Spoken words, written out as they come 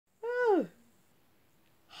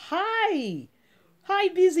Hi! Hi,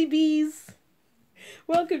 busy bees!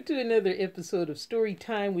 Welcome to another episode of Story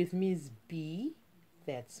Time with Ms. B.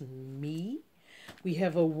 That's me. We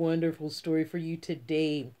have a wonderful story for you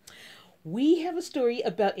today. We have a story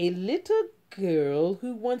about a little girl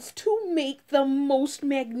who wants to make the most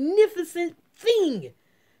magnificent thing.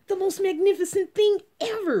 The most magnificent thing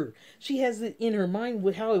ever. She has it in her mind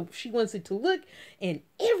with how she wants it to look and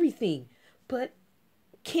everything. But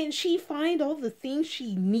can she find all the things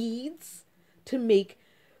she needs to make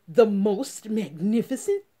the most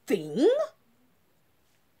magnificent thing?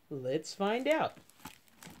 Let's find out,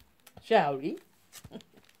 shall we?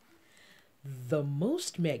 The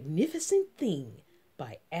Most Magnificent Thing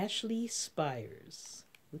by Ashley Spires.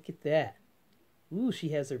 Look at that. Ooh, she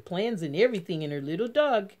has her plans and everything in her little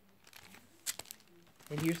dog.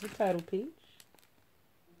 And here's the title page.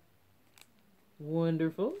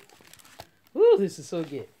 Wonderful. Ooh, this is so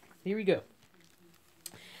good. Here we go.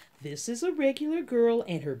 This is a regular girl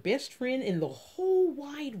and her best friend in the whole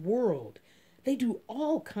wide world. They do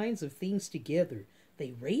all kinds of things together.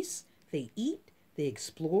 They race, they eat, they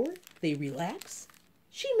explore, they relax.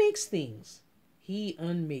 She makes things. He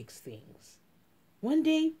unmakes things. One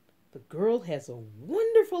day, the girl has a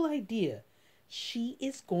wonderful idea. She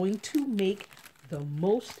is going to make the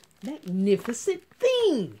most magnificent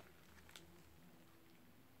thing.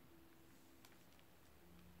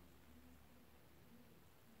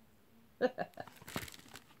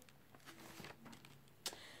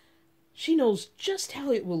 She knows just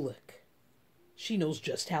how it will look. She knows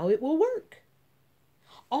just how it will work.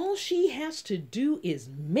 All she has to do is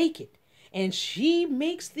make it, and she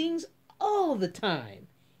makes things all the time.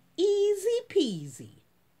 Easy peasy.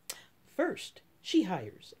 First, she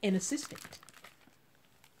hires an assistant.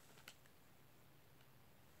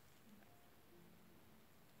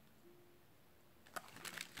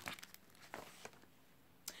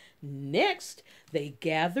 Next, they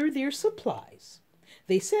gather their supplies.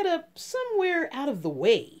 They set up somewhere out of the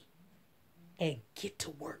way and get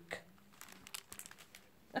to work.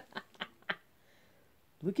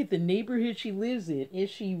 Look at the neighborhood she lives in.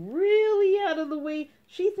 Is she really out of the way?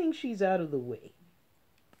 She thinks she's out of the way.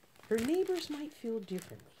 Her neighbors might feel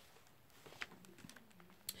differently.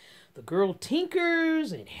 The girl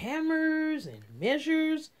tinkers and hammers and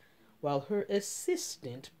measures while her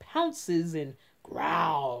assistant pounces and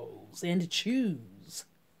growls and chews.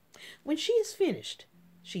 When she is finished,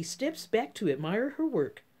 she steps back to admire her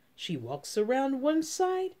work. She walks around one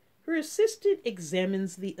side. Her assistant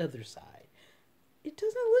examines the other side. It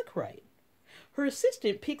doesn't look right. Her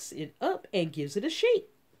assistant picks it up and gives it a shake.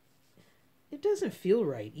 It doesn't feel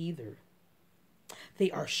right either.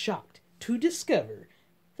 They are shocked to discover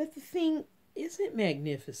that the thing isn't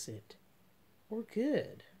magnificent or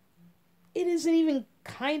good. It isn't even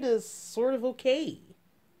kind of sort of okay.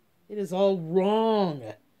 It is all wrong.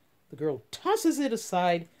 The girl tosses it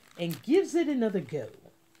aside and gives it another go.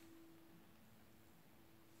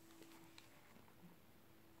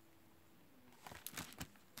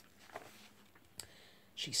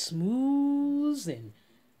 She smooths and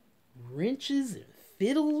wrenches and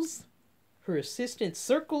fiddles. Her assistant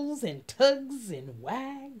circles and tugs and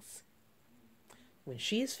wags. When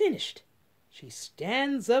she is finished, she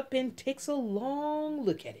stands up and takes a long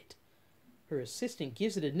look at it. Her assistant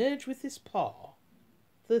gives it a nudge with his paw.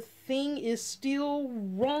 The thing is still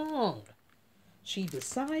wrong. She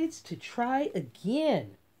decides to try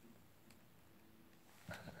again.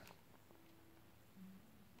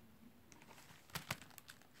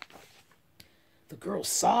 The girl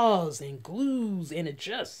saws and glues and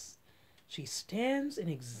adjusts. She stands and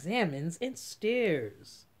examines and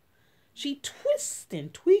stares. She twists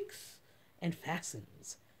and tweaks and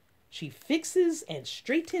fastens. She fixes and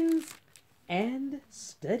straightens and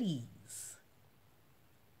studies.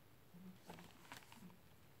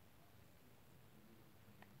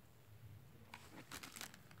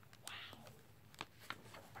 Wow.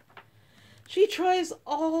 She tries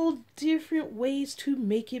all different ways to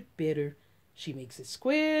make it better. She makes it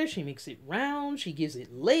square, she makes it round, she gives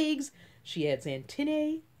it legs, she adds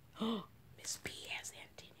antennae. Oh, Miss B has antennae.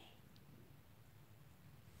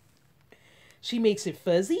 She makes it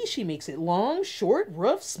fuzzy, she makes it long, short,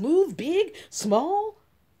 rough, smooth, big, small.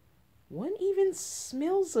 One even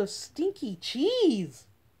smells of stinky cheese.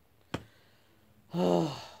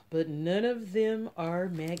 Oh, but none of them are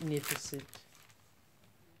magnificent.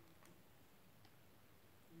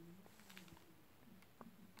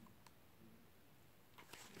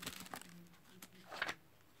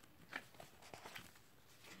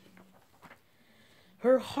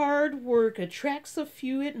 Her hard work attracts a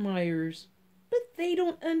few admirers, but they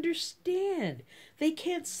don't understand. They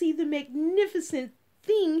can't see the magnificent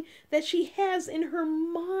thing that she has in her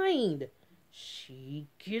mind. She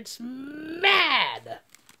gets mad.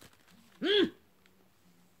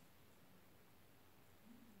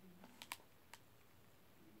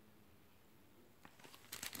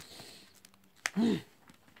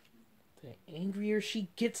 The angrier she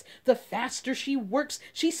gets, the faster she works.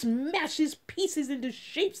 She smashes pieces into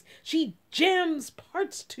shapes. She jams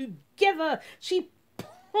parts together. She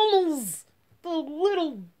pummels the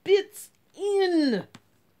little bits in.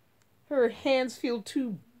 Her hands feel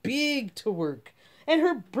too big to work, and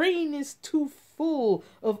her brain is too full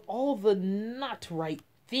of all the not right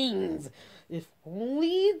things. If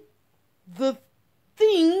only the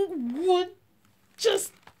thing would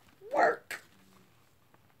just work.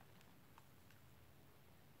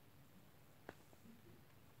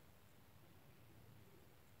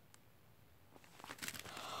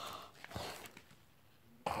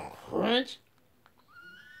 Crunch.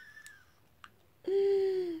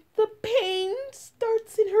 The pain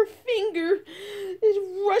starts in her finger.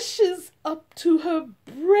 It rushes up to her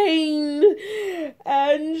brain,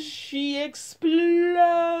 and she explodes.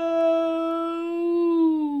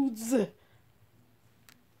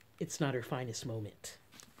 It's not her finest moment.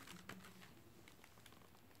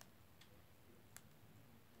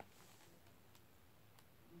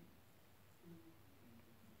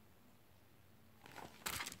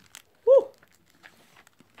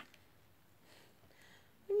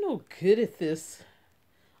 No good at this.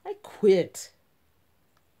 I quit.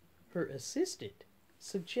 Her assistant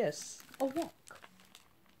suggests a walk.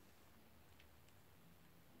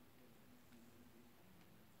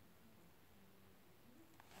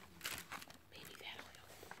 Maybe that'll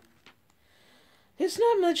help. It's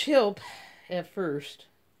not much help at first.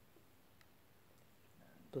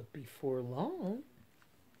 But before long,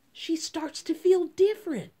 she starts to feel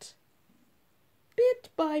different. Bit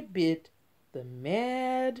by bit, the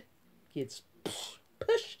mad gets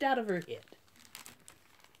pushed out of her head.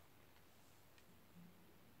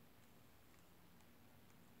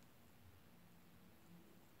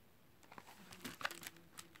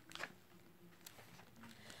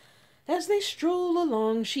 As they stroll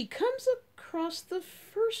along, she comes across the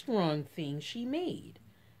first wrong thing she made.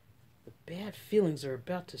 The bad feelings are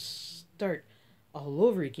about to start all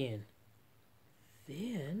over again.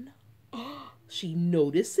 Then she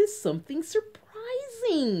notices something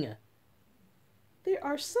surprising. There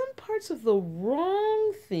are some parts of the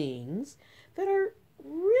wrong things that are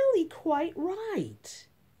really quite right.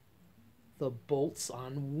 The bolts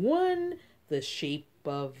on one, the shape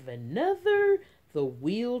of another, the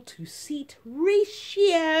wheel to seat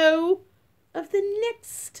ratio of the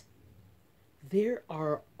next. There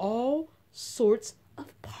are all sorts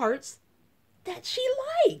of parts that she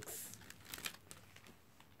likes.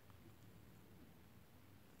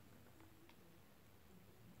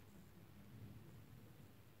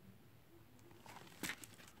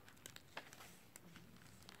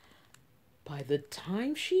 By the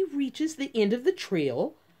time she reaches the end of the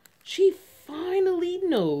trail, she finally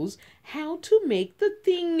knows how to make the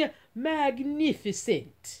thing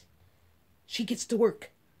magnificent. She gets to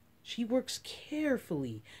work. She works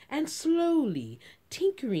carefully and slowly,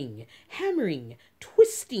 tinkering, hammering,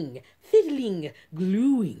 twisting, fiddling,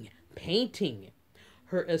 gluing, painting.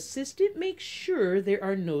 Her assistant makes sure there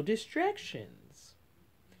are no distractions.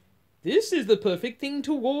 This is the perfect thing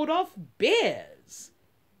to ward off bears.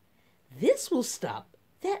 This will stop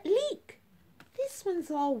that leak. This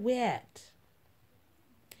one's all wet.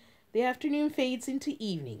 The afternoon fades into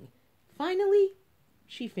evening. Finally,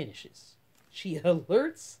 she finishes. She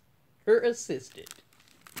alerts her assistant.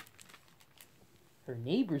 Her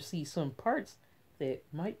neighbor sees some parts that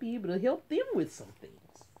might be able to help them with some things.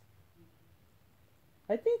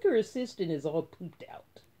 I think her assistant is all pooped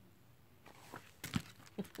out.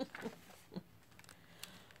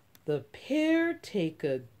 The pair take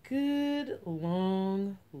a good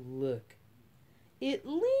long look. It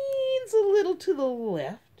leans a little to the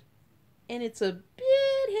left, and it's a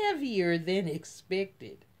bit heavier than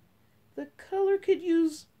expected. The color could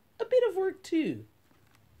use a bit of work too,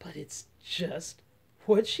 but it's just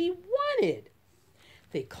what she wanted.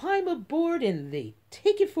 They climb aboard and they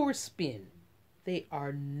take it for a spin. They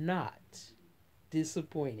are not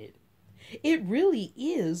disappointed. It really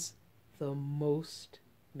is the most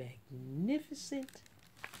magnificent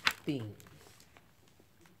thing.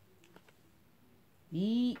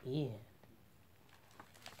 The end.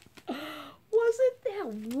 Wasn't that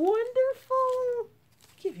wonderful?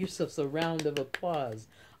 Give yourselves a round of applause.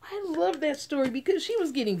 I love that story because she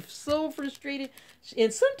was getting so frustrated.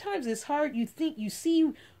 And sometimes it's hard. You think you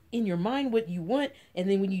see in your mind what you want, and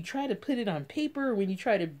then when you try to put it on paper, or when you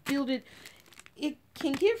try to build it, it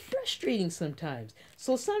can get frustrating sometimes.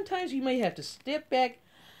 So sometimes you may have to step back,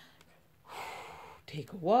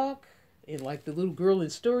 take a walk. And like the little girl in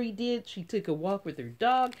story did, she took a walk with her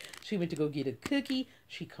dog. She went to go get a cookie.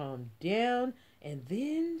 She calmed down. And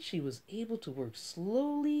then she was able to work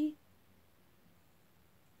slowly,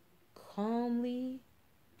 calmly,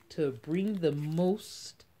 to bring the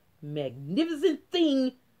most magnificent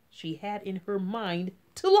thing she had in her mind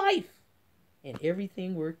to life. And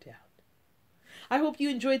everything worked out. I hope you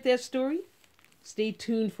enjoyed that story. Stay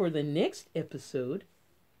tuned for the next episode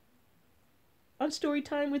on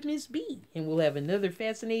Storytime with Miss B, and we'll have another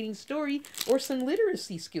fascinating story or some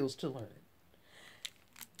literacy skills to learn.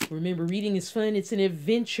 Remember, reading is fun. It's an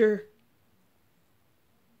adventure.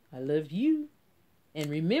 I love you. And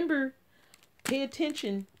remember, pay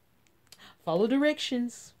attention. Follow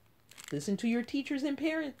directions. Listen to your teachers and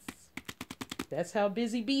parents. That's how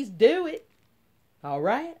busy bees do it. All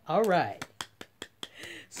right? All right.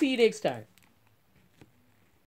 See you next time.